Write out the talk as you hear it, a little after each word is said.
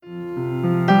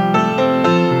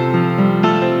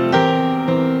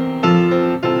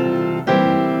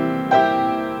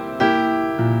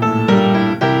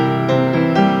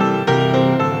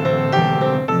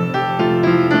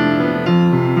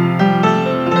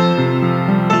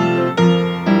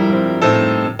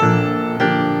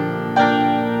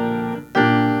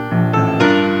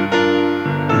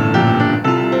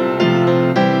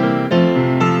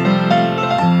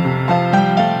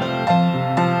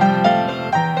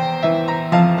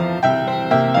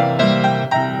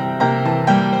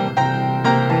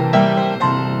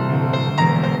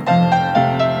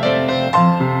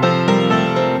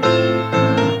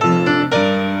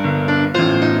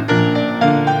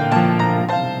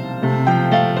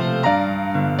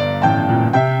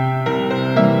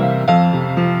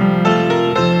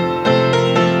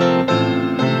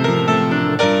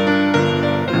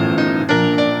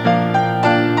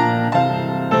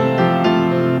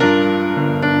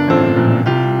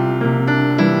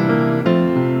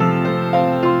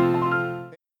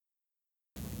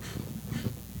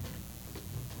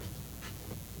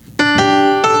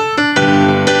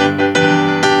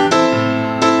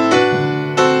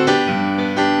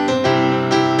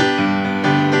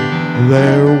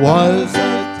There was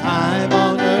a time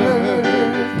on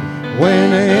earth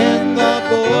when in the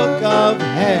book of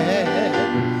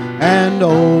heaven an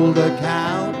old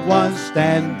account was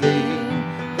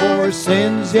standing for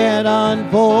sins yet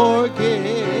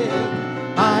unforgiven.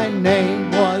 My name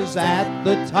was at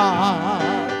the top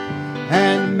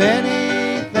and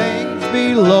many things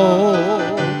below.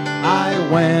 I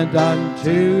went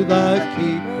unto the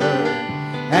keeper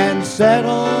and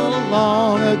settled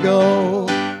long ago.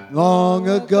 Long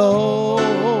ago,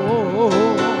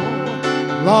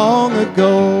 long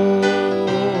ago.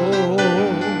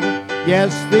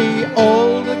 Yes, the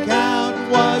old account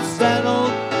was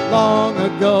settled long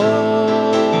ago,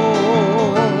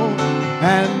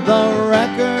 and the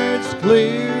record's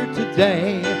clear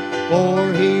today,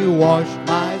 for He washed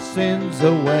my sins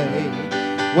away.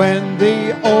 When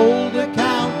the old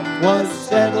account was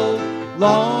settled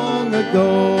long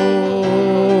ago.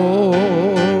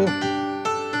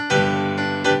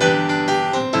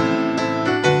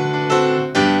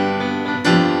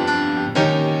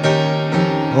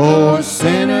 Oh,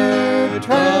 sinner,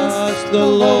 trust the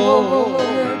Lord,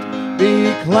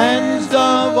 be cleansed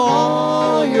of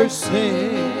all your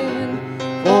sin,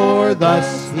 for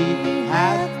thus He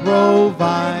hath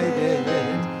provided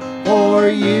for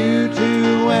you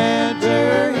to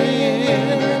enter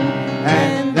in.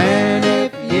 And then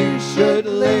if you should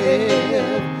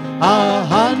live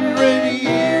 100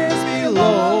 years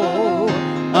below,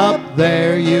 up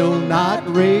there you'll not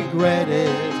regret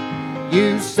it.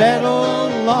 You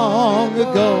settled long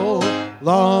ago,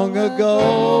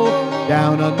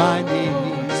 down on my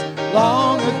knees.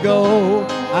 Long ago,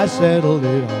 I settled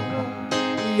it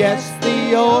all. Yes,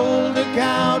 the old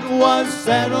account was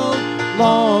settled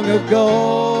long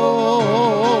ago,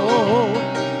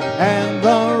 and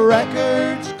the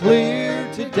record's clear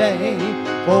today,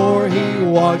 for He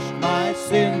washed my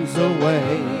sins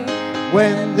away.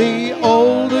 When the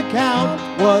old account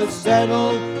was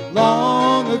settled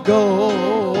long ago,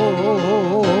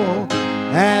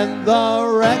 and the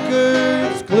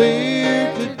record's clear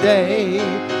today,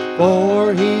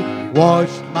 for He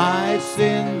washed my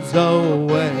sins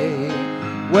away.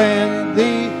 When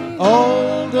the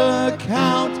old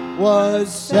account was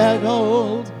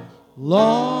settled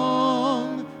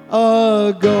long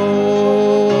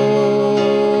ago.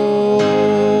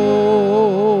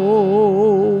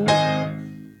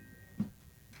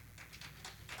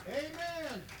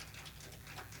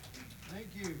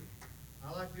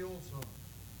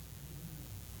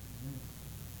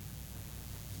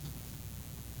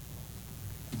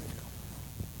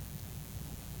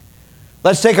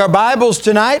 Let's take our Bibles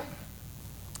tonight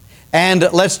and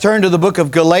let's turn to the book of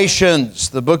Galatians.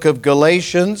 The book of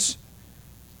Galatians.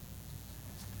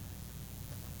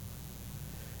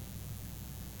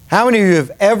 How many of you have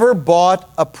ever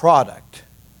bought a product?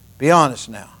 Be honest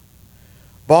now.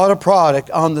 Bought a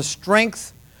product on the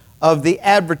strength of the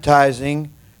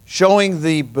advertising showing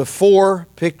the before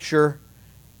picture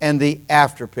and the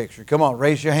after picture? Come on,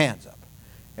 raise your hands up.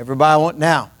 Everybody want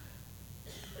now.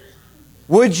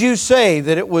 Would you say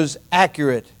that it was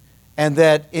accurate and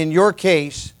that in your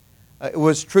case it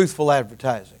was truthful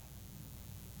advertising?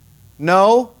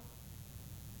 No?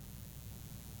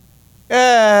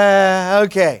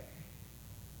 Okay.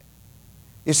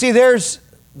 You see, there's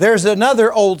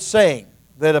another old saying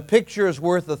that a picture is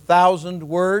worth 1,000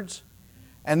 words,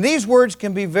 and these words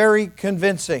can be very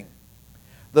convincing.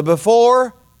 The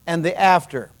before and the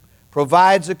after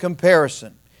provides a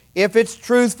comparison. If it's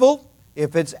truthful,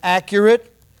 if it's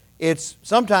accurate, it's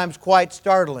sometimes quite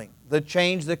startling, the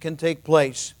change that can take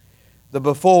place, the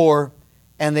before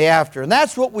and the after. And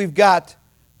that's what we've got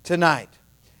tonight.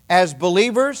 As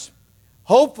believers,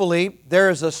 hopefully there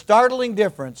is a startling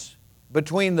difference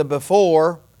between the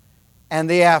before and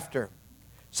the after.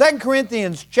 2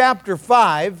 Corinthians chapter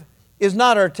 5 is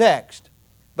not our text,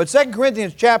 but 2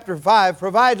 Corinthians chapter 5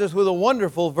 provides us with a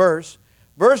wonderful verse,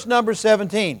 verse number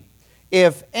 17.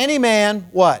 If any man,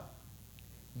 what?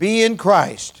 Be in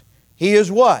Christ. He is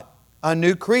what? A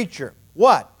new creature.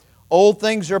 What? Old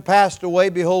things are passed away.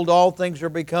 Behold, all things are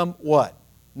become what?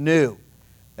 New.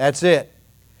 That's it.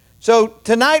 So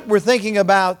tonight we're thinking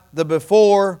about the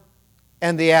before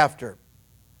and the after.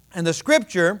 And the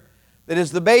scripture that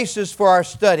is the basis for our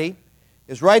study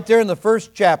is right there in the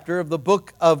first chapter of the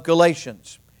book of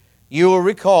Galatians. You will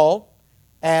recall,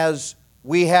 as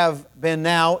we have been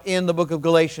now in the book of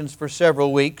Galatians for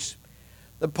several weeks,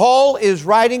 that Paul is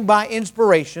writing by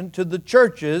inspiration to the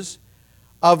churches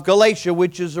of Galatia,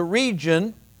 which is a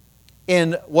region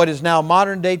in what is now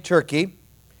modern-day Turkey.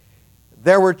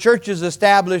 There were churches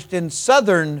established in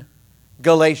southern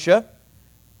Galatia,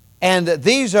 and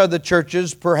these are the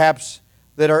churches perhaps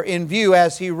that are in view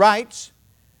as he writes.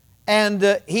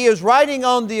 And he is writing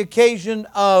on the occasion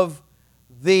of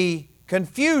the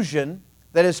confusion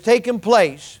that has taken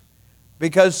place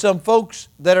because some folks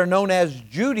that are known as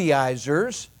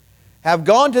Judaizers have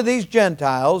gone to these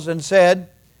Gentiles and said,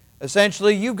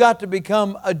 essentially, you've got to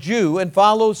become a Jew and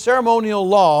follow ceremonial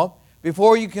law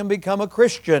before you can become a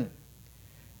Christian.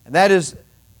 And that is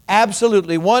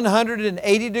absolutely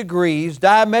 180 degrees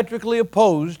diametrically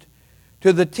opposed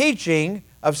to the teaching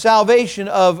of salvation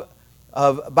of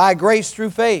by grace through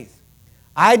faith.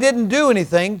 I didn't do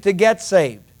anything to get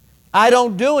saved. I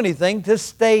don't do anything to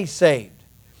stay saved.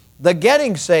 The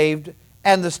getting saved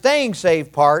and the staying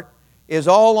saved part is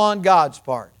all on God's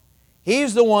part.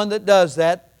 He's the one that does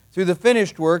that through the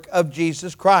finished work of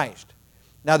Jesus Christ.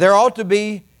 Now there ought to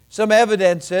be some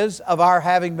evidences of our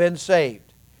having been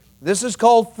saved. This is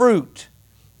called fruit.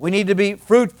 We need to be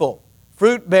fruitful,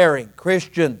 fruit-bearing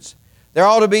Christians. There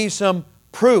ought to be some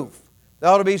proof. There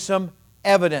ought to be some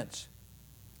evidence.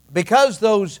 Because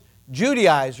those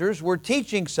Judaizers were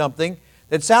teaching something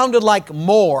that sounded like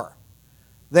more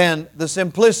than the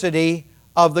simplicity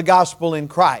of the gospel in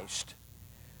Christ.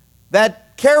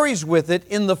 That carries with it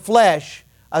in the flesh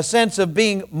a sense of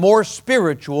being more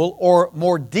spiritual or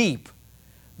more deep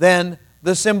than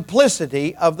the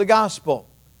simplicity of the gospel.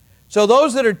 So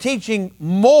those that are teaching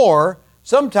more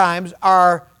sometimes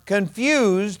are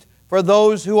confused for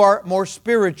those who are more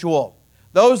spiritual.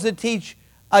 Those that teach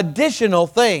additional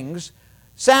things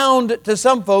sound to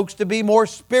some folks to be more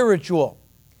spiritual.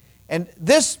 And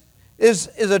this is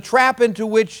a trap into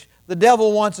which the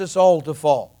devil wants us all to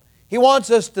fall. He wants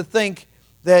us to think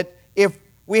that if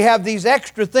we have these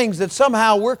extra things that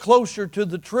somehow we're closer to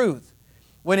the truth,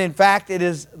 when in fact it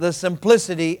is the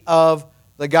simplicity of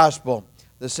the gospel.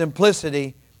 The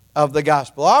simplicity of the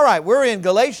gospel. All right, we're in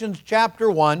Galatians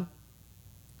chapter 1,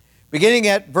 beginning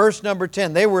at verse number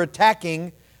 10. They were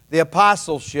attacking the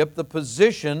apostleship, the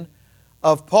position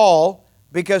of Paul,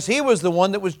 because he was the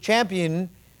one that was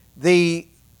championing the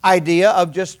idea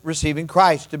of just receiving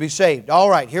Christ to be saved. All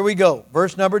right, here we go.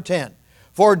 Verse number 10.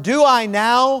 For do I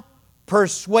now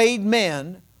persuade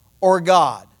men or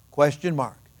God? Question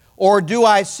mark. Or do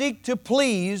I seek to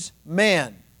please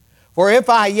men? For if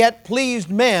I yet pleased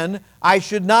men, I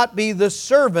should not be the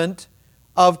servant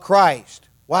of Christ.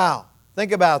 Wow,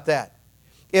 think about that.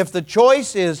 If the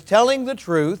choice is telling the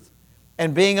truth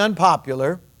and being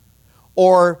unpopular,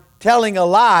 or telling a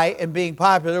lie and being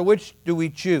popular, which do we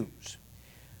choose?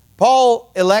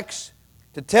 Paul elects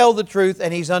to tell the truth,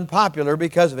 and he's unpopular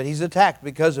because of it. He's attacked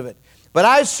because of it. But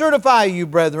I certify you,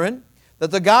 brethren,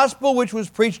 that the gospel which was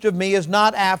preached of me is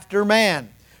not after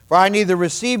man. For I neither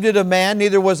received it of man,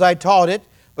 neither was I taught it,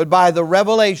 but by the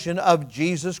revelation of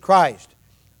Jesus Christ.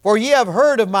 For ye have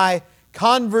heard of my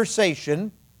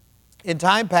conversation in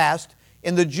time past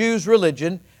in the Jews'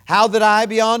 religion, how that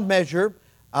beyond measure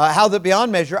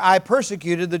I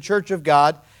persecuted the church of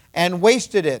God and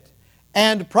wasted it,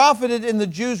 and profited in the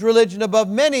Jews' religion above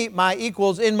many my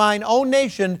equals in mine own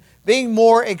nation, being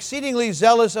more exceedingly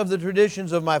zealous of the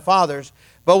traditions of my fathers.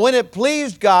 But when it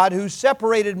pleased God, who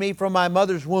separated me from my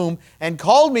mother's womb and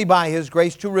called me by His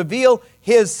grace to reveal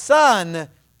His Son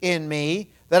in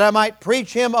me, that I might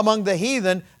preach Him among the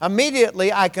heathen,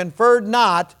 immediately I conferred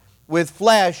not with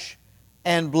flesh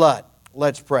and blood.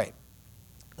 Let's pray.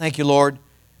 Thank you, Lord,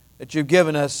 that you've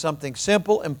given us something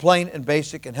simple and plain and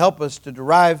basic, and help us to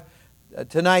derive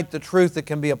tonight the truth that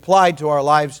can be applied to our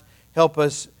lives. Help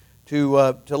us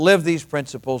to live these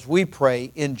principles, we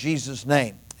pray in Jesus'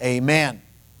 name. Amen.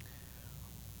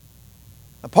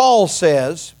 Now, Paul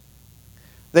says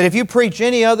that if you preach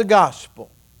any other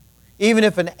gospel, even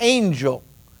if an angel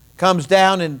comes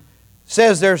down and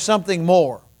says there's something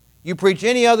more, you preach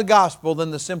any other gospel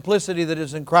than the simplicity that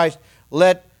is in Christ,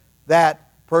 let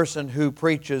that person who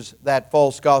preaches that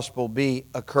false gospel be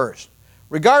accursed.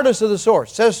 Regardless of the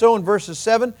source. It says so in verses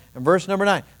 7 and verse number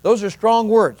 9. Those are strong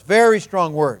words, very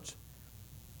strong words.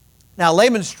 Now,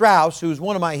 Lehman Strauss, who's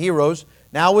one of my heroes,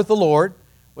 now with the Lord,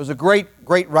 was a great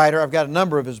writer. I've got a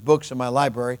number of his books in my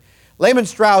library. Lehman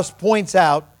Strauss points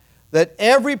out that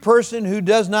every person who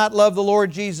does not love the Lord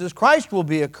Jesus Christ will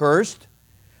be accursed,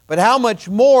 but how much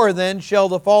more then shall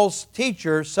the false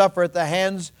teacher suffer at the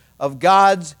hands of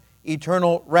God's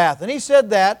eternal wrath? And he said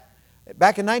that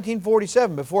back in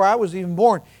 1947, before I was even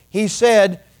born. He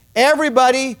said,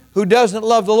 everybody who doesn't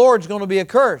love the Lord is going to be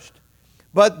accursed.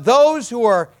 But those who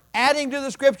are adding to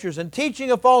the Scriptures and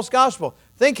teaching a false gospel,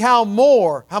 think how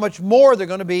much more they're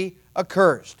going to be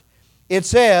accursed. It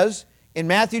says in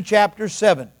Matthew chapter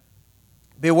 7,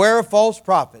 beware of false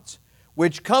prophets,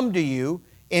 which come to you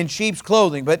in sheep's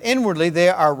clothing, but inwardly they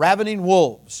are ravening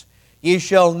wolves. Ye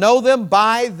shall know them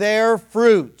by their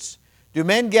fruits. Do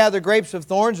men gather grapes of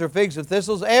thorns or figs of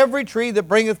thistles? Every tree that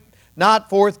bringeth not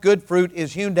forth good fruit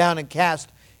is hewn down and cast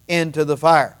into the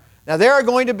fire. Now there are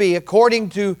going to be, according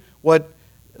to what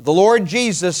the Lord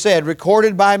Jesus said,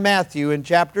 recorded by Matthew in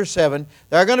chapter 7,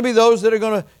 there are going to be those that are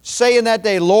going to say in that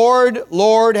day, Lord,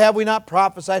 Lord, have we not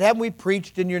prophesied? Haven't we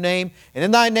preached in your name? And in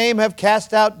thy name have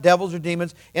cast out devils or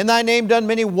demons? In thy name done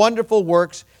many wonderful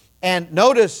works? And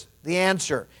notice the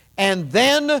answer. And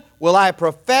then will I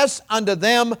profess unto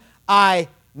them, I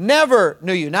never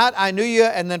knew you. Not I knew you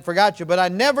and then forgot you, but I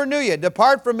never knew you.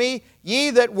 Depart from me,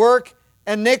 ye that work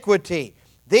iniquity.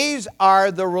 These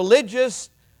are the religious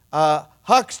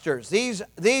hucksters.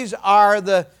 These are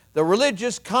the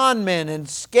religious con men and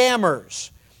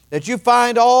scammers that you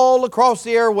find all across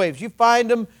the airwaves. You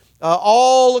find them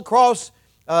all across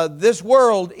this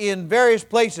world in various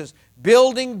places,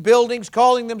 building buildings,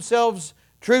 calling themselves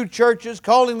true churches,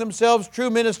 calling themselves true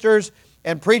ministers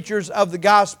and preachers of the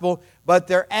gospel, but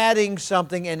they're adding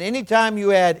something, and anytime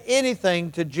you add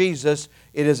anything to Jesus,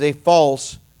 it is a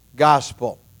false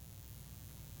gospel.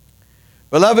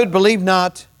 Beloved, believe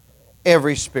not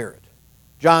every spirit.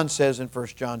 John says in 1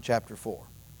 John chapter 4.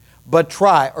 But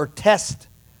try or test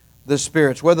the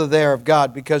spirits, whether they are of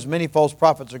God, because many false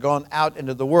prophets are gone out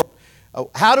into the world.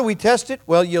 How do we test it?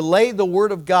 Well, you lay the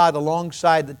Word of God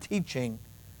alongside the teaching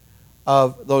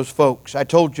of those folks. I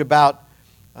told you about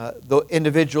the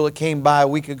individual that came by a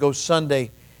week ago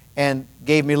Sunday and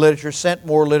gave me literature, sent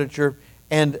more literature,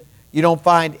 and you don't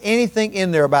find anything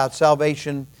in there about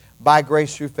salvation by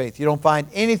grace through faith. You don't find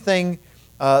anything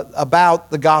about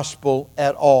the gospel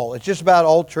at all. It's just about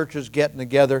all churches getting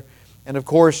together. And of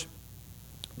course,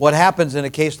 what happens in a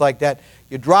case like that,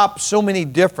 you drop so many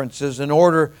differences in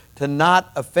order to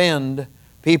not offend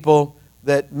people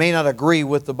that may not agree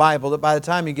with the Bible, that by the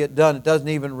time you get done, it doesn't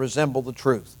even resemble the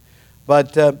truth.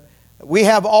 But we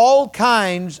have all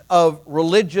kinds of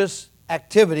religious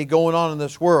activity going on in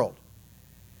this world.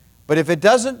 But if it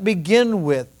doesn't begin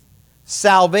with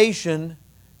salvation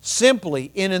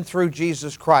simply in and through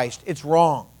Jesus Christ, it's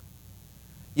wrong.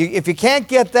 If you can't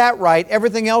get that right,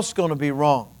 everything else is going to be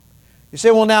wrong. You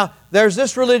say, well now, there's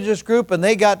this religious group and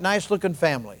they got nice looking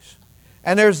families.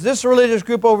 And there's this religious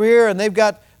group over here and they've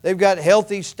got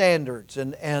healthy standards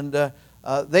and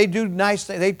they do nice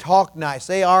things, they talk nice,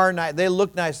 they are nice, they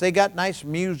look nice, they got nice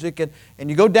music, and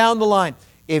you go down the line.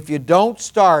 If you don't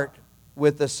start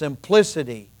with the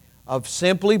simplicity of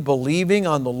simply believing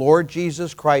on the Lord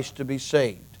Jesus Christ to be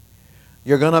saved,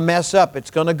 you're going to mess up.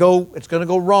 It's going to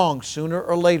go wrong sooner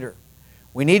or later.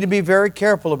 We need to be very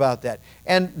careful about that.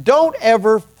 And don't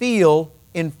ever feel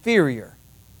inferior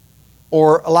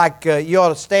or like you ought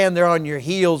to stand there on your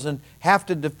heels and have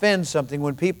to defend something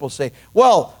when people say,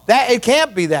 well, it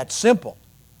can't be that simple.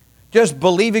 Just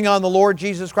believing on the Lord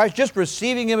Jesus Christ, just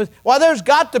receiving Him. Well, there's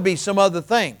got to be some other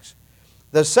things.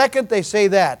 The second they say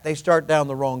that, they start down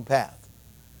the wrong path.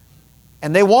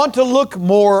 And they want to look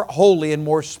more holy and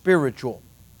more spiritual.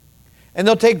 And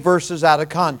they'll take verses out of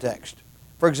context.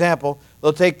 For example,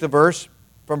 they'll take the verse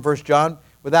from 1 John,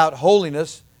 without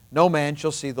holiness no man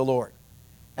shall see the Lord.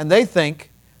 And they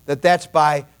think that that's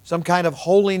by some kind of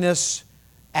holiness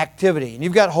activity. And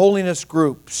you've got holiness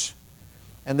groups.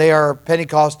 And they are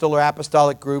Pentecostal or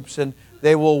apostolic groups, and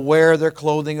they will wear their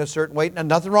clothing a certain way. And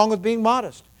nothing wrong with being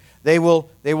modest. They will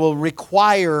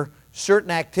require certain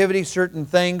activities, certain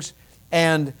things,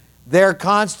 and they're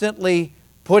constantly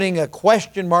putting a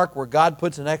question mark where God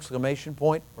puts an exclamation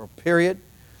point or a period.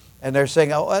 And they're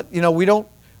saying, oh,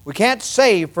 we can't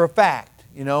say for a fact,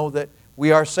 that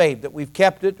we are saved, that we've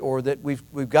kept it or that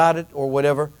we've got it or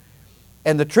whatever.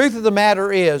 And the truth of the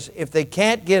matter is, if they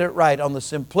can't get it right on the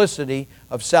simplicity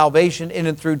of salvation in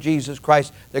and through Jesus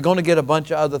Christ, they're going to get a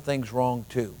bunch of other things wrong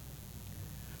too.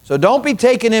 So don't be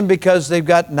taken in because they've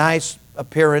got nice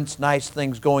appearance, nice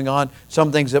things going on,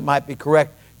 some things that might be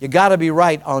correct. You got to be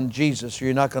right on Jesus or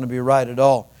you're not going to be right at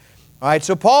all. All right,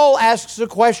 so Paul asks a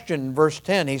question in verse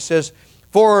 10. He says,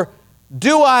 for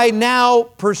do I now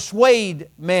persuade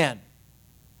men?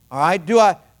 All right,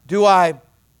 do I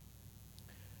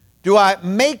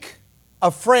make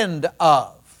a friend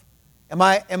of? Am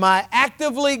I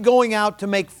actively going out to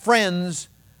make friends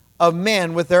of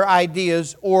men with their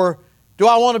ideas, or do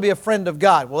I want to be a friend of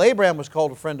God? Well, Abraham was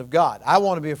called a friend of God. I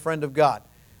want to be a friend of God.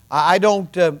 I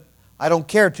don't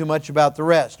care too much about the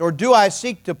rest. Or do I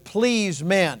seek to please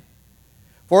men?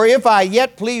 For if I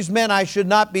yet please men, I should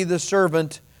not be the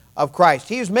servant of Christ.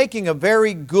 He's making a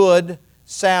very good,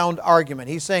 sound argument.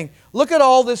 He's saying, look at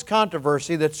all this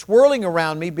controversy that's swirling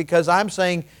around me because I'm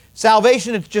saying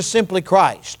salvation is just simply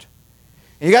Christ.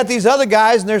 And you got these other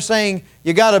guys and they're saying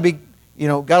you got to be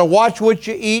got to watch what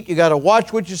you eat. You got to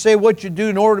watch what you say, what you do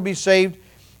in order to be saved.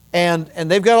 And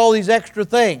they've got all these extra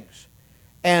things.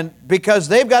 And because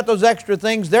they've got those extra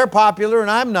things, they're popular and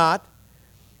I'm not.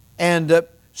 And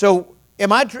so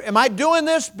am I doing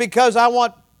this because I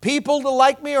want people to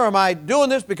like me, or am I doing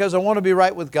this because I want to be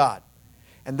right with God?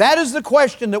 And that is the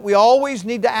question that we always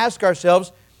need to ask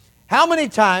ourselves. How many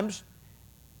times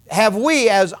have we,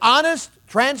 as honest,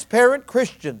 transparent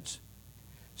Christians,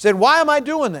 said, why am I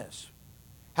doing this?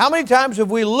 How many times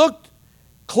have we looked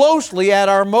closely at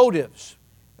our motives,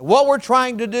 what we're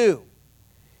trying to do?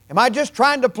 Am I just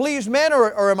trying to please men,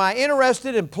 or am I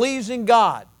interested in pleasing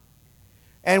God?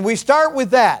 And we start with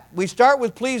that. We start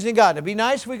with pleasing God. It'd be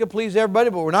nice if we could please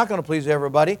everybody, but we're not going to please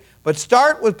everybody. But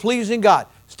start with pleasing God.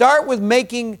 Start with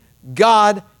making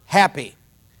God happy.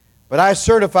 But I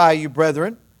certify you,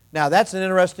 brethren. Now, that's an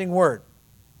interesting word.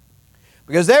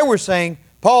 Because there we're saying,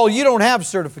 Paul, you don't have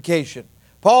certification.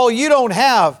 Paul, you don't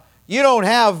have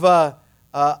the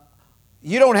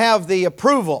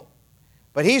approval.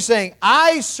 But he's saying,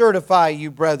 I certify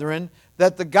you, brethren,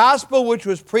 that the gospel which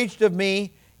was preached of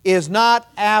me is not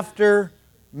after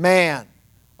man.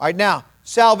 All right, now,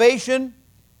 salvation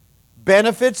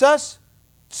benefits us,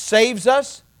 saves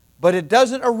us, but it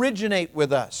doesn't originate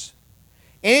with us.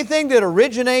 Anything that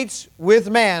originates with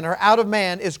man or out of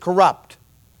man is corrupt,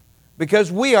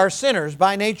 because we are sinners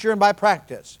by nature and by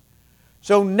practice.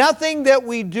 So nothing that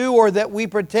we do or that we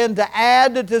pretend to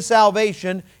add to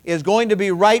salvation is going to be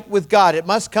right with God. It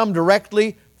must come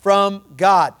directly from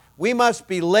God. We must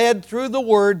be led through the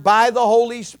Word by the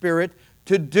Holy Spirit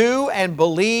to do and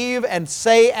believe and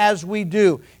say as we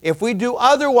do. If we do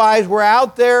otherwise, we're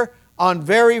out there on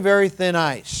very, very thin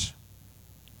ice.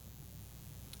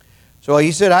 So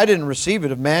he said, I didn't receive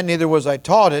it of man, neither was I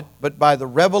taught it, but by the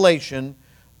revelation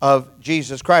of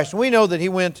Jesus Christ. And we know that he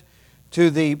went to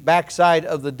the backside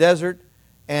of the desert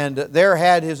and there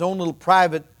had his own little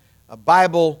private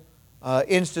Bible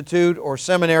institute or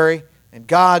seminary, and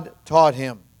God taught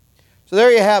him. So there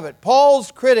you have it.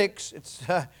 Paul's critics, it's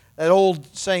that old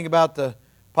saying about the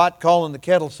pot calling the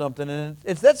kettle something, and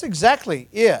that's exactly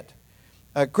it.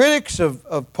 Critics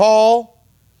of Paul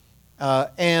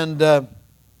and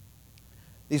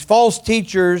these false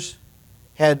teachers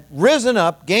had risen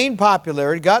up, gained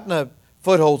popularity, gotten a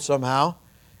foothold somehow,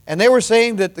 and they were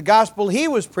saying that the gospel he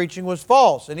was preaching was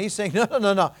false. And he's saying,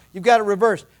 no, you've got it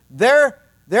reversed. They're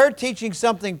teaching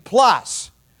something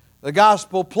plus, the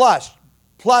gospel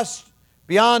plus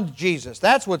beyond Jesus.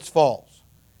 That's what's false.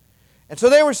 And so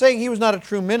they were saying he was not a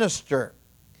true minister.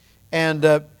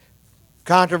 And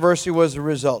controversy was the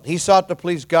result. He sought to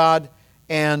please God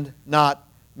and not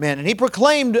men. And he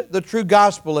proclaimed the true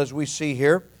gospel, as we see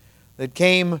here, that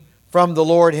came from the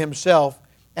Lord himself.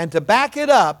 And to back it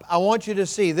up, I want you to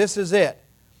see, this is it.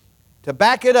 To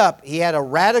back it up, he had a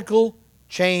radical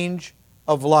change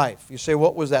of life. You say,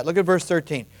 what was that? Look at verse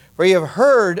 13. For you have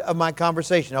heard of my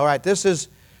conversation. All right, this is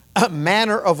a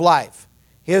manner of life.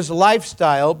 His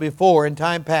lifestyle before, in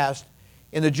time past,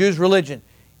 in the Jews' religion.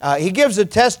 He gives a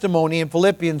testimony in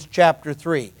Philippians chapter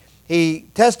 3. He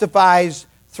testifies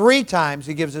 3 times.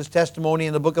 He gives his testimony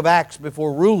in the book of Acts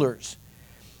before rulers.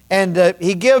 And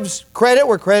he gives credit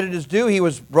where credit is due. He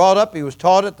was brought up, he was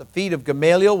taught at the feet of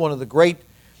Gamaliel, one of the great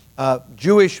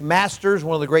Jewish masters,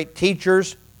 one of the great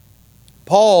teachers.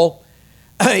 Paul,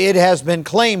 it has been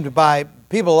claimed by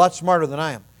people a lot smarter than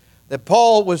I am, that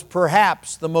Paul was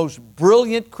perhaps the most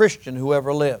brilliant Christian who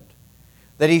ever lived.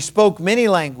 That he spoke many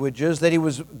languages, that he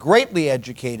was greatly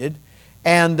educated,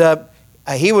 and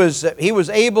he was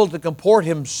able to comport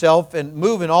himself and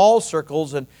move in all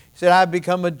circles. And he said, I've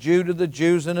become a Jew to the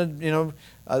Jews, and to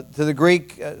the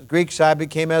Greeks I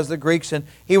became as the Greeks. And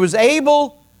he was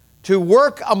able to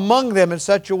work among them in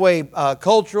such a way,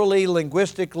 culturally,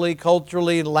 linguistically,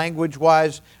 and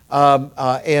language-wise,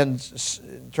 and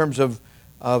in terms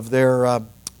of their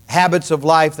habits of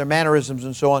life, their mannerisms,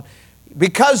 and so on,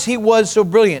 because he was so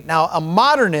brilliant. Now, a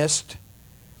modernist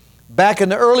back in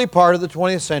the early part of the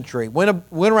 20th century went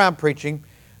around preaching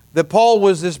that Paul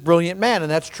was this brilliant man,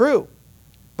 and that's true.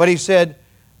 But he said,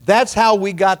 that's how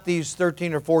we got these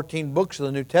 13 or 14 books of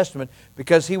the New Testament,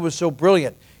 because he was so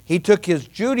brilliant. He took his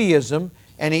Judaism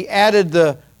and he added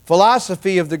the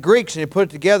philosophy of the Greeks and he put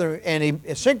it together and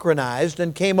he synchronized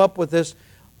and came up with this.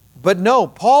 But no,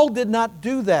 Paul did not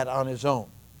do that on his own.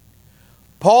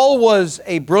 Paul was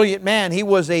a brilliant man. He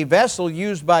was a vessel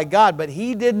used by God, but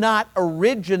he did not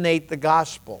originate the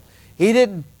gospel. He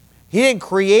didn't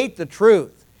create the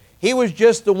truth. He was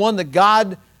just the one that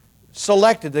God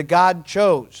selected, that God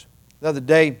chose. The other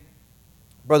day,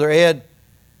 Brother Ed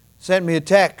sent me a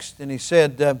text and he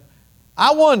said,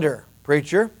 I wonder,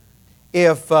 preacher,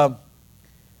 if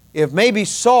if maybe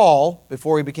Saul,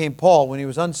 before he became Paul, when he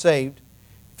was unsaved,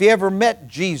 if he ever met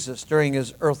Jesus during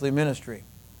his earthly ministry.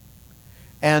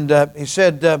 And he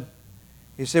said,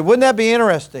 wouldn't that be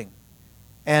interesting?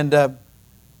 And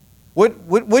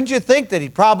wouldn't you think that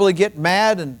he'd probably get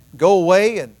mad and go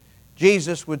away, and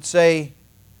Jesus would say,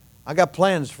 I got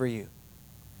plans for you.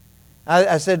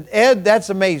 I said, Ed, that's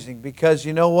amazing, because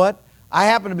you know what? I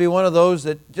happen to be one of those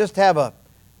that just have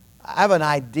an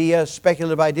idea, a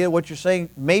speculative idea. What you're saying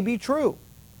may be true.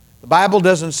 The Bible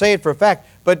doesn't say it for a fact.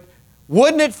 But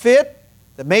wouldn't it fit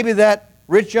that maybe that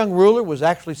rich young ruler was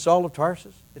actually Saul of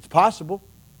Tarsus? It's possible.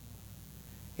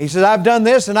 He says, I've done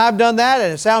this and I've done that,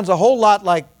 and it sounds a whole lot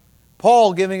like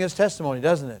Paul giving his testimony,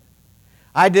 doesn't it?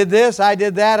 I did this, I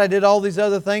did that, I did all these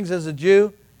other things as a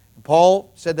Jew. Paul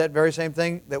said that very same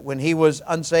thing, that when he was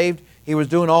unsaved, he was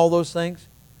doing all those things.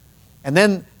 And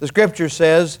then the Scripture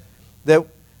says that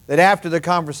after the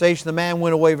conversation, the man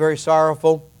went away very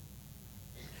sorrowful.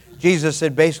 Jesus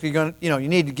said basically, you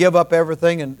need to give up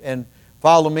everything and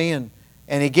follow me. And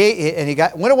he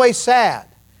went away sad.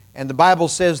 And the Bible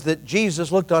says that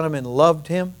Jesus looked on him and loved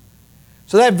him.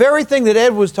 So that very thing that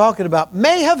Ed was talking about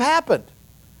may have happened.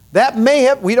 That may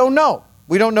have, we don't know.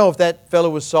 We don't know if that fellow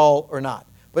was Saul or not.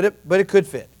 But it could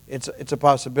fit. It's a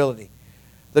possibility.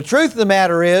 The truth of the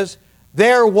matter is,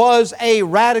 there was a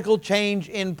radical change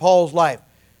in Paul's life.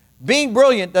 Being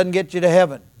brilliant doesn't get you to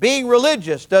heaven. Being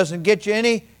religious doesn't get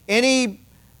you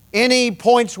any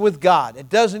points with God. It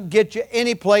doesn't get you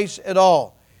any place at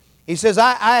all. He says,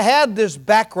 I had this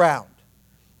background.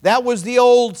 That was the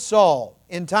old Saul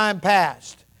in time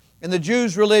past, in the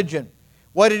Jews' religion.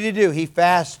 What did he do? He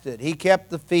fasted. He kept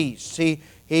the feasts. He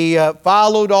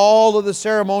followed all of the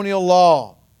ceremonial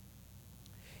law.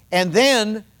 And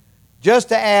then, just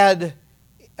to add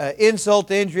insult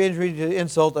to injury, injury to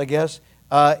insult, I guess,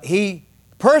 he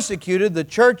persecuted the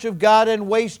church of God and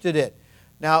wasted it.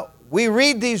 Now, we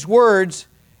read these words,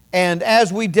 and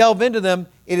as we delve into them,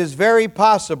 it is very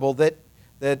possible that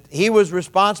he was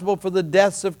responsible for the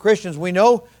deaths of Christians. We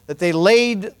know that they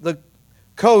laid the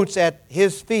coats at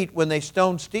his feet when they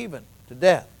stoned Stephen to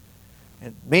death.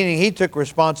 Meaning he took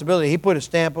responsibility. He put a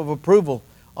stamp of approval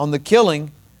on the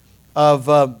killing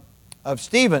of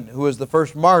Stephen, who was the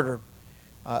first martyr.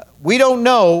 We don't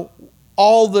know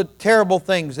all the terrible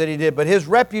things that he did, but his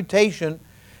reputation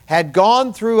had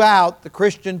gone throughout the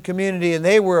Christian community, and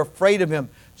they were afraid of him.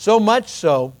 So much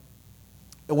so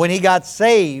that when he got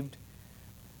saved,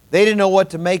 they didn't know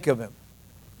what to make of him.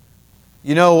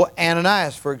 You know,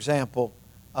 Ananias, for example,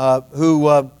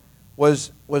 who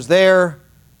was there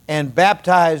and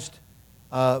baptized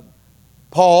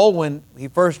Paul when he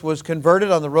first was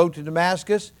converted on the road to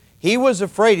Damascus. He was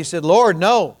afraid. He said, Lord,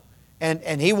 no.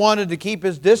 And he wanted to keep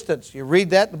his distance. You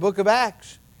read that in the book of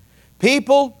Acts.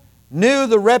 People knew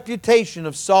the reputation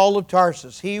of Saul of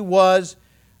Tarsus. He was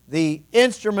the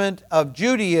instrument of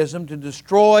Judaism to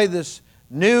destroy this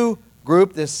new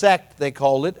group, this sect they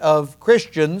called it, of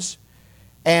Christians.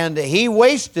 And he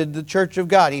wasted the church of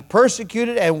God. He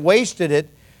persecuted and wasted it,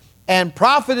 and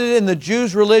profited in the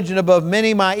Jews' religion above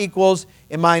many my equals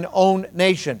in mine own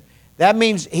nation. That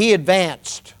means he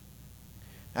advanced.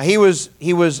 Now he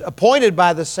was appointed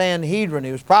by the Sanhedrin.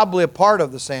 He was probably a part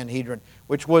of the Sanhedrin,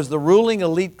 which was the ruling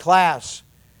elite class.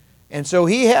 And so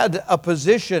he had a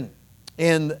position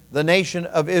in the nation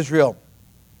of Israel.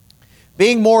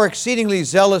 Being more exceedingly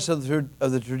zealous of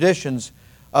the traditions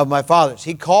of my fathers.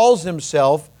 He calls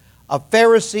himself a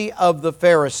Pharisee of the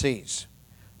Pharisees.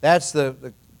 That's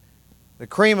the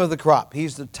cream of the crop.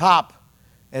 He's the top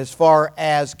as far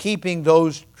as keeping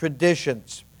those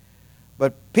traditions.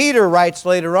 But Peter writes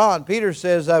later on, Peter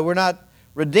says, we're not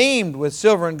redeemed with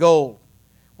silver and gold.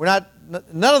 We're not,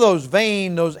 none of those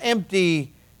vain, those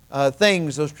empty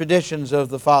things, those traditions of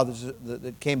the fathers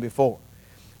that came before.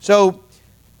 So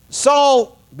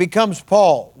Saul becomes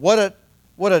Paul. What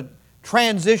a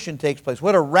transition takes place.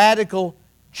 What a radical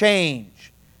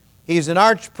change. He's an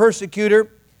arch persecutor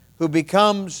who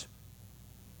becomes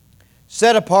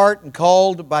set apart and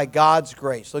called by God's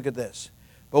grace. Look at this.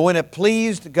 But when it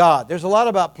pleased God, there's a lot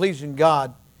about pleasing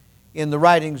God in the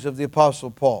writings of the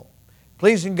Apostle Paul.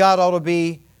 Pleasing God ought to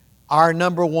be our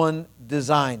number one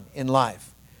design in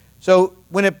life. So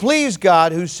when it pleased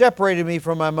God, who separated me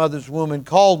from my mother's womb and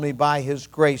called me by His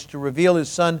grace to reveal His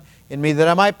Son in me, that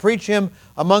I might preach Him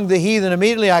among the heathen,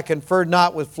 immediately I conferred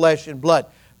not with flesh and blood.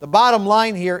 The bottom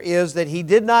line here is that he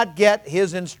did not get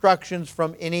his instructions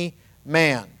from any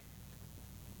man.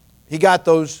 He got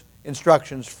those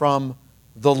instructions from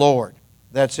the Lord.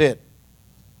 That's it.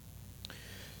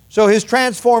 So his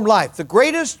transformed life. The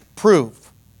greatest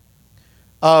proof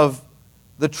of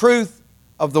the truth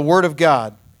of the Word of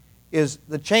God is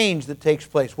the change that takes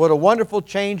place. What a wonderful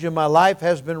change in my life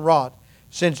has been wrought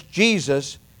since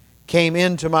Jesus came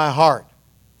into my heart.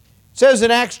 It says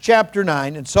in Acts chapter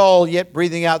 9, and Saul, yet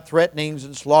breathing out threatenings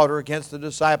and slaughter against the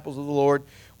disciples of the Lord,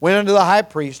 went unto the high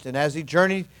priest, and as he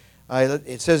journeyed,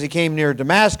 it says he came near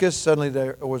Damascus. Suddenly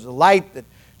there was a light that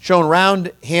shone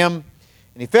round him,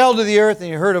 and he fell to the earth, and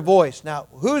he heard a voice. Now,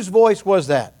 whose voice was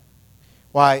that?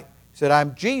 Why, he said,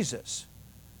 I'm Jesus,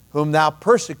 whom thou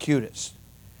persecutest.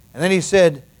 And then he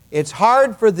said, it's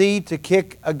hard for thee to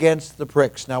kick against the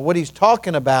pricks. Now, what he's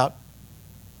talking about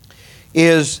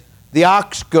is the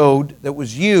ox goad that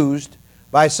was used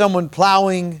by someone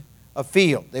plowing a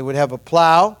field. They would have a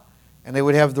plow, and they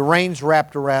would have the reins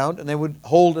wrapped around, and they would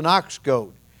hold an ox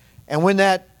goad. And when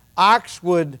that ox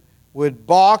would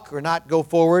balk or not go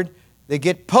forward, they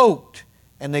get poked,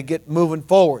 and they get moving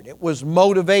forward. It was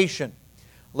motivation,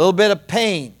 a little bit of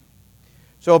pain.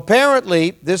 So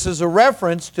apparently, this is a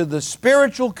reference to the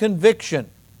spiritual conviction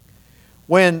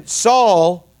when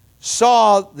Saul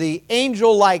saw the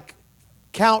angel-like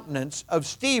countenance of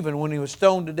Stephen when he was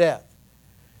stoned to death,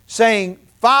 saying,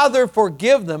 Father,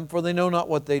 forgive them, for they know not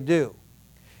what they do.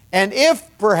 And if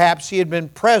perhaps he had been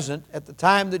present at the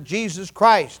time that Jesus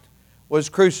Christ was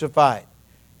crucified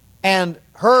and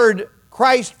heard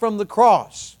Christ from the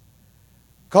cross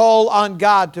call on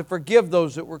God to forgive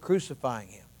those that were crucifying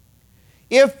him,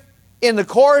 if in the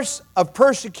course of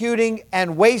persecuting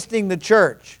and wasting the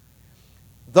church,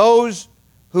 those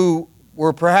who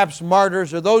were perhaps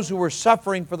martyrs or those who were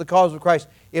suffering for the cause of Christ,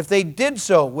 if they did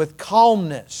so with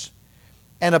calmness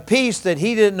and a peace that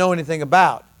he didn't know anything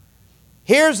about,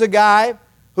 here's a guy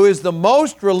who is the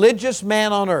most religious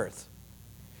man on earth.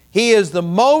 He is the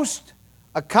most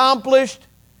accomplished,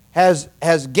 has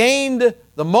gained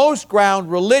the most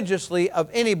ground religiously of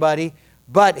anybody,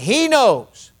 but he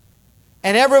knows,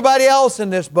 and everybody else in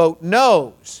this boat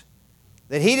knows,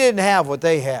 that he didn't have what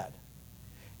they had.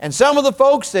 And some of the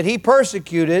folks that he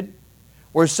persecuted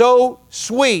were so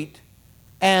sweet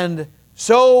and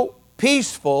so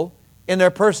peaceful in their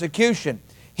persecution.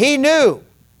 He knew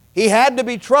he had to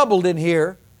be troubled in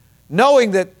here,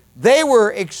 knowing that they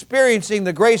were experiencing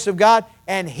the grace of God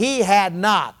and he had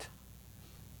not.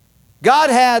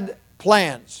 God had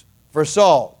plans for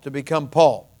Saul to become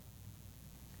Paul.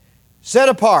 Set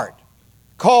apart,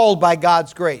 called by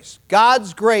God's grace.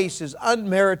 God's grace is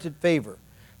unmerited favor.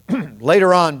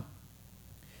 Later on,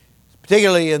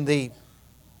 particularly in the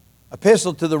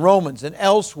epistle to the Romans and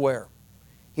elsewhere,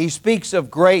 he speaks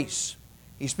of grace.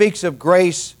 He speaks of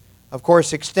grace, of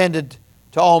course, extended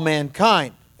to all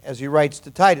mankind, as he writes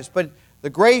to Titus. But the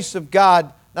grace of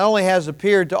God not only has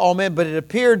appeared to all men, but it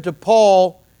appeared to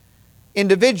Paul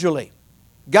individually.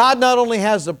 God not only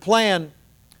has a plan,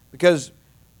 because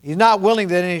He's not willing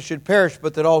that any should perish,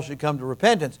 but that all should come to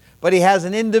repentance. But He has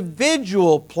an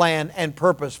individual plan and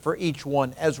purpose for each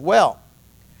one as well.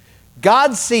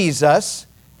 God sees us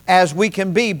as we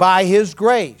can be by His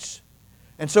grace.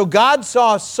 And so God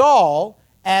saw Saul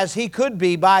as he could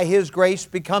be by His grace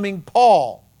becoming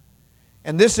Paul.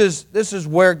 And this is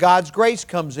where God's grace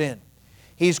comes in.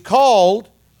 He's called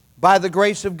by the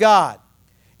grace of God.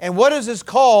 And what does His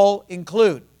call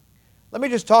include? Let me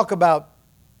just talk about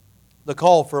the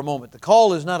call for a moment. The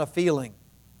call is not a feeling.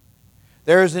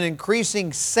 There is an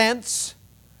increasing sense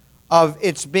of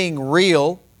its being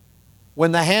real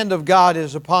when the hand of God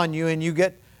is upon you and you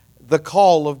get the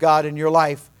call of God in your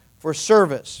life for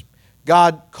service.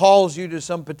 God calls you to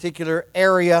some particular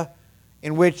area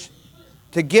in which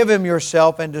to give Him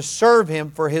yourself and to serve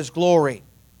Him for His glory.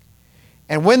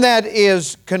 And when that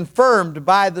is confirmed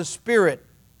by the Spirit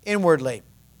inwardly,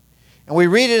 and we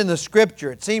read it in the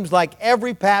Scripture, it seems like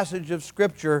every passage of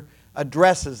Scripture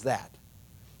addresses that.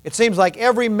 It seems like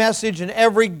every message and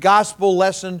every gospel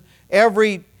lesson,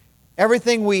 everything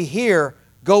we hear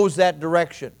goes that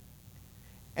direction.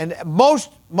 And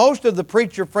most of the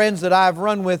preacher friends that I've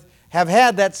run with have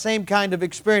had that same kind of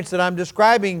experience that I'm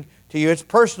describing to you. It's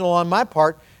personal on my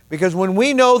part, because when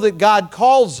we know that God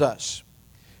calls us,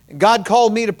 and God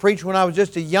called me to preach when I was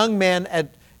just a young man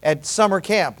at summer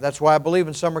camp. That's why I believe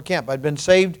in summer camp. I'd been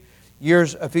saved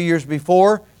a few years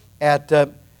before at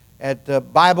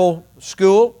Bible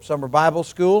school, summer Bible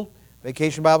school,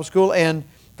 vacation Bible school, and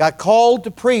got called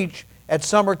to preach at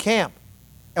summer camp.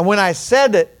 And when I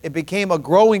said it, it became a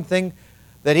growing thing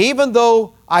that even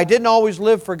though I didn't always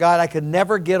live for God, I could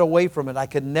never get away from it. I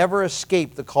could never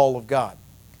escape the call of God.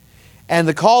 And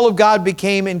the call of God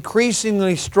became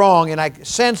increasingly strong, and I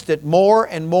sensed it more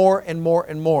and more and more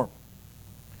and more.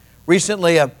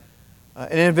 Recently, an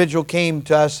individual came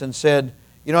to us and said,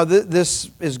 you know,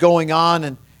 this is going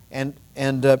on, and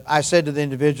I said to the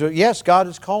individual, yes, God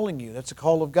is calling you. That's a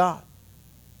call of God.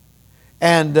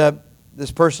 And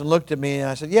this person looked at me and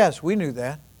I said, yes, we knew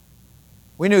that.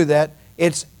 We knew that.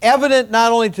 It's evident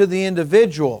not only to the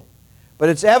individual, but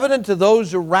it's evident to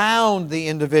those around the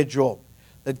individual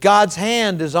that God's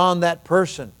hand is on that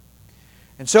person.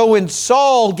 And so when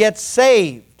Saul gets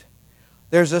saved,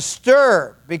 there's a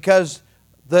stir because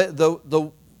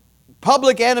the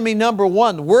public enemy number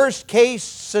one, worst case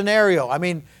scenario,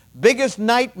 biggest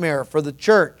nightmare for the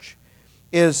church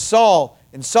is Saul.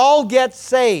 And Saul gets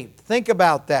saved. Think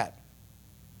about that.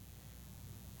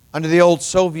 Under the old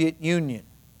Soviet Union,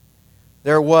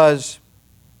 there was,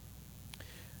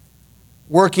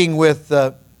 working with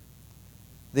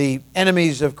the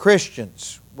enemies of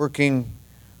Christians, working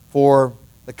for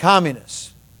the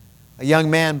communists, a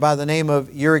young man by the name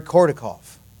of Yuri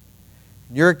Kortakov.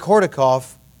 Yuri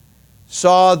Kortakov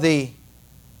saw the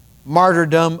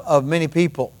martyrdom of many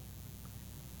people.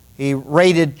 He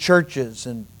raided churches,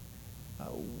 and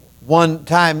one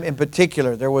time in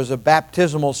particular there was a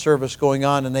baptismal service going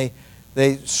on, and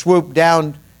they swooped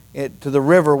down to the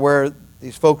river where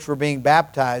these folks were being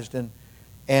baptized,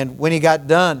 and when he got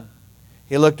done,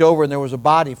 he looked over and there was a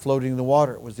body floating in the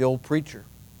water. It was the old preacher.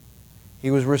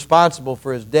 He was responsible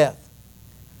for his death.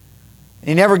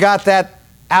 He never got that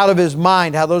out of his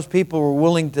mind, how those people were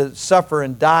willing to suffer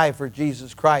and die for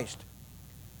Jesus Christ.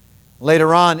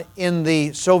 Later on in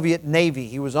the Soviet Navy,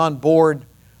 he was on board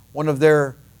one of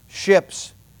their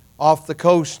ships off the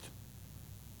coast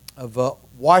of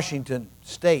Washington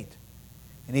State.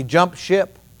 And he jumped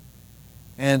ship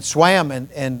and swam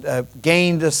and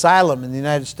gained asylum in the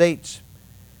United States.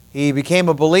 He became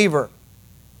a believer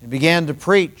and began to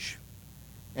preach.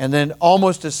 And then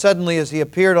almost as suddenly as he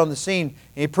appeared on the scene,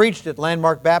 he preached at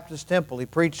Landmark Baptist Temple. He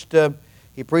preached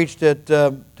at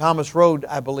Thomas Road,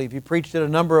 I believe. He preached at a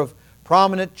number of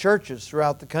prominent churches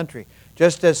throughout the country.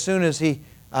 Just as soon as he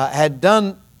had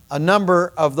done a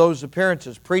number of those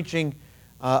appearances, preaching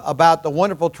about the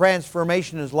wonderful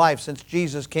transformation in his life since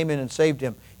Jesus came in and saved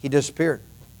him, he disappeared.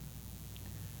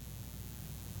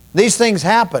 These things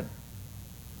happen.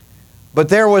 But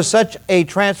there was such a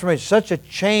transformation, such a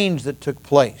change that took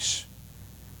place.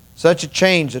 Such a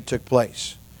change that took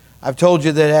place. I've told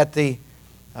you that at the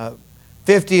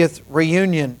 50th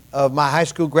reunion of my high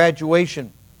school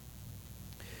graduation,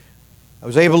 I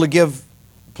was able to give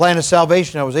a plan of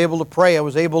salvation. I was able to pray. I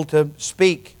was able to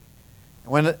speak.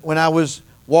 When I was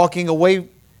walking away,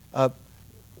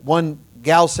 one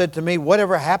gal said to me,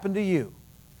 "Whatever happened to you?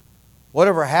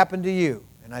 Whatever happened to you?"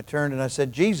 And I turned and I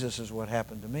said, "Jesus is what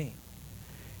happened to me."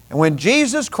 And when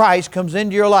Jesus Christ comes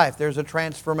into your life, there's a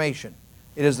transformation.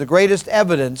 It is the greatest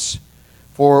evidence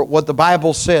for what the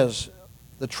Bible says,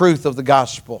 the truth of the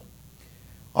gospel.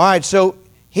 All right, so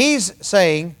he's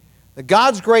saying that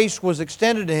God's grace was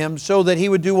extended to him so that he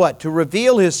would do what? To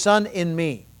reveal his Son in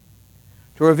me.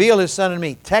 To reveal his Son in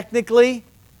me. Technically,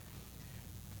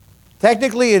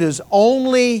 it is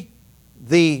only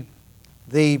the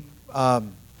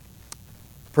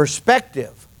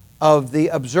perspective of the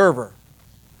observer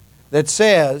that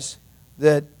says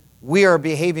that we are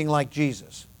behaving like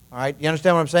Jesus. All right, you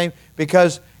understand what I'm saying?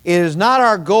 Because it is not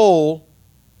our goal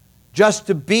just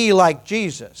to be like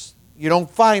Jesus. You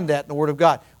don't find that in the Word of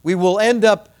God. We will end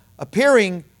up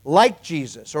appearing like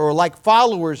Jesus or like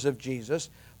followers of Jesus,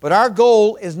 but our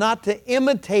goal is not to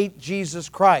imitate Jesus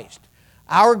Christ.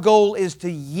 Our goal is to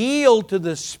yield to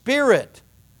the Spirit.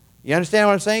 You understand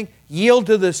what I'm saying? Yield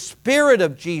to the Spirit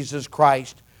of Jesus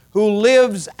Christ who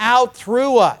lives out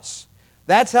through us.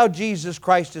 That's how Jesus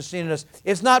Christ is seen in us.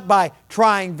 It's not by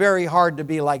trying very hard to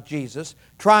be like Jesus,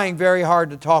 trying very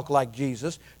hard to talk like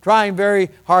Jesus, trying very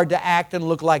hard to act and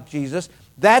look like Jesus.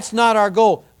 That's not our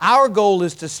goal. Our goal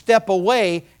is to step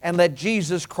away and let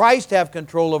Jesus Christ have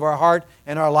control of our heart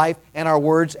and our life and our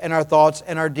words and our thoughts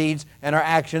and our deeds and our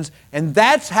actions. And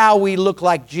that's how we look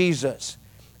like Jesus.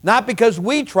 Not because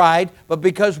we tried, but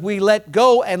because we let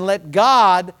go and let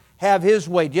God have His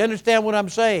way. Do you understand what I'm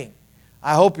saying?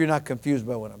 I hope you're not confused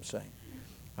by what I'm saying.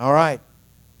 All right.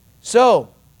 So,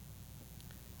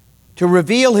 to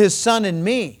reveal His Son in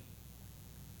me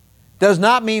does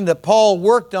not mean that Paul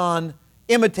worked on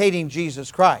imitating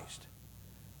Jesus Christ,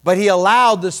 but he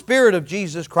allowed the Spirit of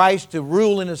Jesus Christ to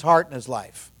rule in his heart and his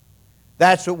life.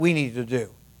 That's what we need to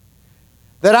do.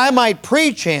 That I might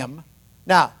preach Him,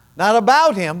 now, not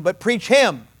about Him, but preach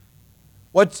Him.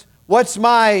 What's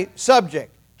my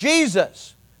subject?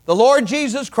 Jesus, the Lord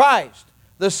Jesus Christ,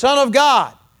 the Son of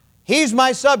God. He's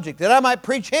my subject, that I might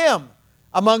preach Him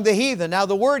among the heathen. Now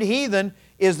the word heathen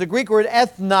is the Greek word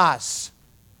ethnos,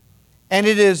 and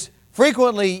it is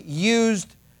frequently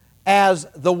used as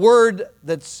the word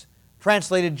that's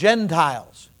translated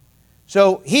Gentiles.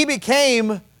 So he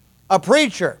became a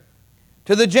preacher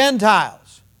to the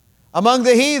Gentiles, among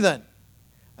the heathen.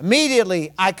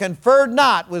 Immediately I conferred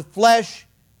not with flesh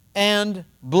and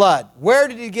blood. Where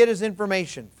did he get his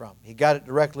information from? He got it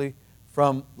directly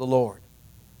from the Lord.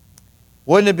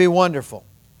 Wouldn't it be wonderful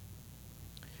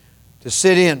to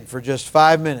sit in for just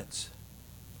 5 minutes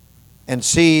and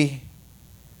see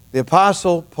the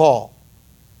Apostle Paul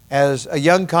as a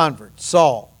young convert,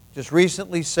 Saul, just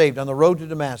recently saved on the road to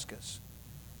Damascus.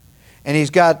 And he's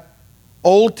got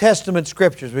Old Testament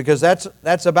scriptures, because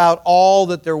that's about all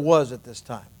that there was at this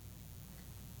time.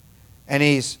 And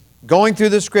he's going through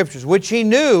the scriptures, which he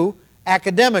knew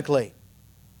academically.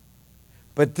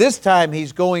 But this time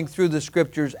he's going through the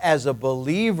scriptures as a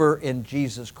believer in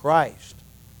Jesus Christ.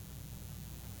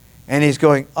 And he's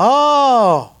going,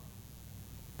 oh,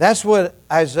 that's what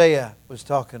Isaiah was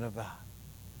talking about.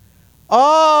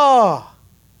 Oh,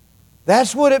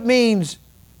 that's what it means,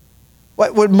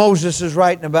 what Moses is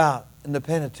writing about in the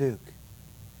Pentateuch.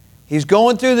 He's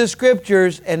going through the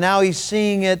scriptures and now he's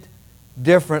seeing it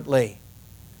differently.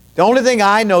 The only thing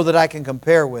I know that I can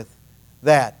compare with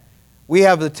that, we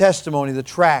have the testimony, the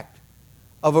tract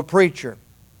of a preacher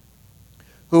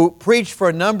who preached for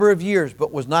a number of years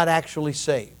but was not actually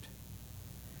saved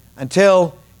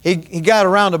until he got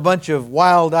around a bunch of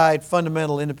wild-eyed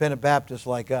fundamental independent Baptists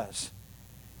like us.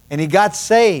 And he got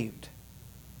saved.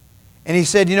 And he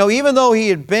said, you know, even though he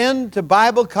had been to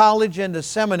Bible college and to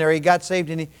seminary, he got saved,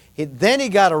 and then he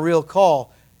got a real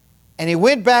call. And he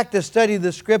went back to study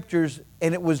the scriptures,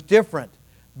 and it was different.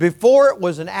 Before it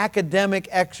was an academic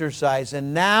exercise,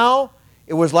 and now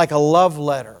it was like a love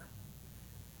letter.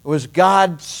 It was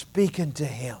God speaking to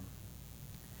him.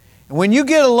 And when you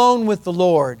get alone with the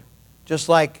Lord, just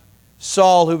like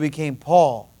Saul who became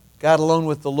Paul, got alone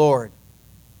with the Lord,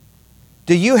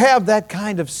 do you have that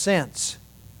kind of sense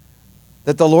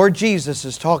that the Lord Jesus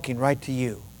is talking right to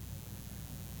you?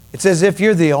 It's as if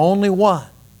you're the only one.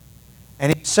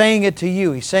 And He's saying it to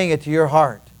you. He's saying it to your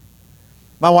heart.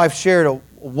 My wife shared a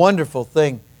wonderful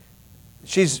thing.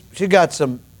 She got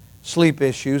some sleep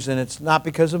issues, and it's not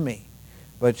because of me.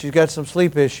 But she's got some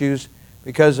sleep issues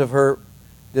because of her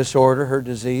disorder, her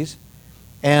disease.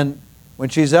 And when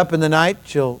she's up in the night,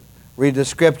 she'll read the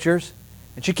scriptures.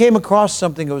 And she came across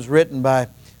something that was written by a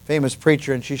famous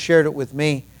preacher, and she shared it with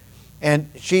me. And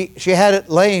she had it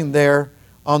laying there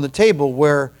on the table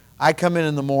where I come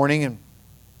in the morning, and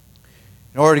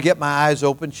in order to get my eyes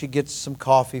open, she gets some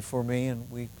coffee for me, and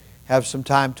we have some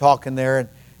time talking there.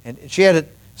 And she had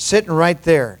it sitting right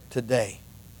there today.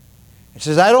 She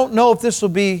says, I don't know if this will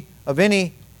be of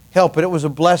any help, but it was a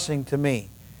blessing to me.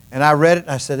 And I read it,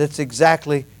 and I said, it's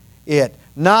exactly it.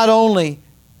 Not only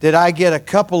did I get a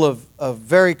couple of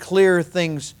very clear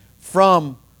things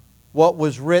from what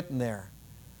was written there,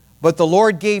 but the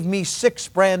Lord gave me 6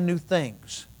 brand new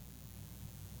things.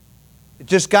 It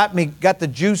just got the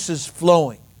juices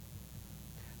flowing.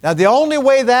 Now, the only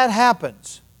way that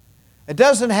happens, it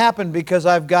doesn't happen because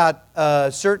I've got a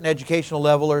certain educational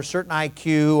level or a certain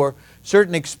IQ or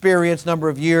certain experience, number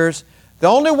of years. The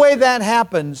only way that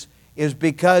happens is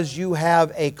because you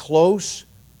have a close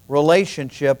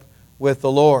relationship with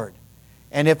the Lord.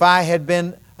 And if I had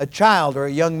been a child or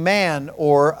a young man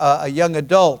or a young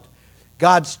adult,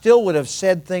 God still would have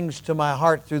said things to my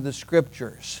heart through the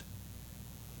Scriptures.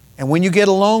 And when you get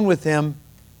alone with Him,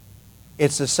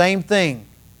 it's the same thing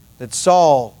that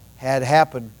Saul had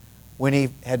happened when he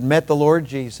had met the Lord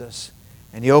Jesus.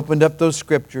 And he opened up those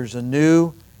Scriptures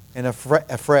anew and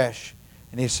afresh.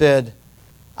 And he said,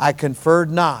 I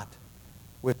conferred not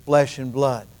with flesh and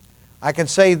blood. I can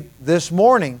say this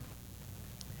morning,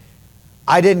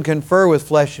 I didn't confer with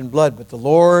flesh and blood, but the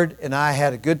Lord and I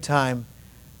had a good time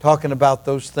talking about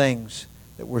those things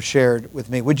that were shared with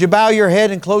me. Would you bow your head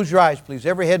and close your eyes, please?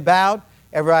 Every head bowed,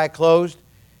 every eye closed.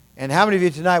 And how many of you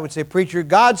tonight would say, Preacher,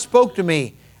 God spoke to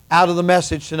me out of the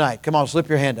message tonight? Come on, slip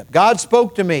your hand up. God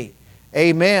spoke to me.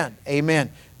 Amen.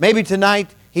 Amen. Maybe tonight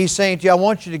He's saying to you, I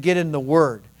want you to get in the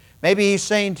Word. Maybe He's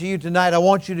saying to you tonight, I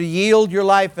want you to yield your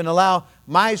life and allow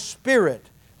my Spirit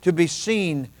to be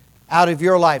seen out of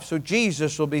your life so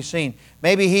Jesus will be seen.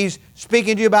 Maybe He's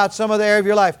speaking to you about some other area of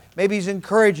your life. Maybe He's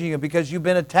encouraging you because you've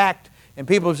been attacked and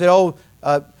people have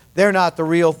said, they're not the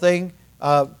real thing.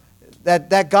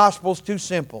 That gospel's too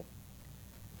simple.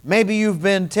 Maybe you've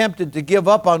been tempted to give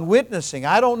up on witnessing.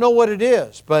 I don't know what it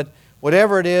is, but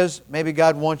whatever it is, maybe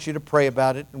God wants you to pray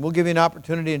about it. And we'll give you an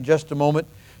opportunity in just a moment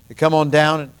to come on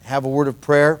down and have a word of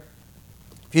prayer.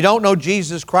 If you don't know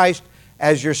Jesus Christ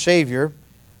as your Savior,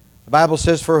 the Bible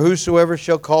says, for whosoever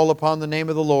shall call upon the name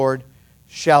of the Lord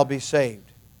shall be saved.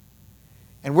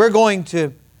 And we're going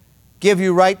to give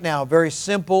you right now a very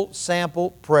simple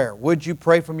sample prayer. Would you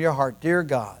pray from your heart? Dear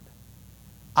God,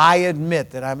 I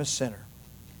admit that I'm a sinner.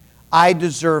 I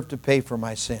deserve to pay for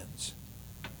my sins.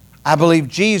 I believe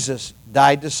Jesus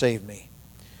died to save me.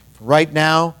 Right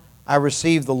now, I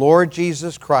receive the Lord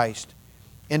Jesus Christ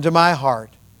into my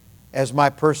heart as my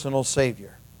personal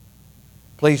Savior.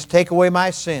 Please take away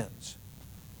my sins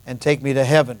and take me to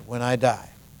heaven when I die.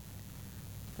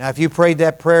 Now, if you prayed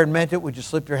that prayer and meant it, would you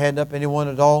slip your hand up, anyone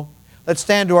at all? Let's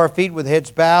stand to our feet with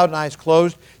heads bowed and eyes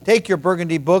closed. Take your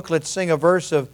burgundy book. Let's sing a verse of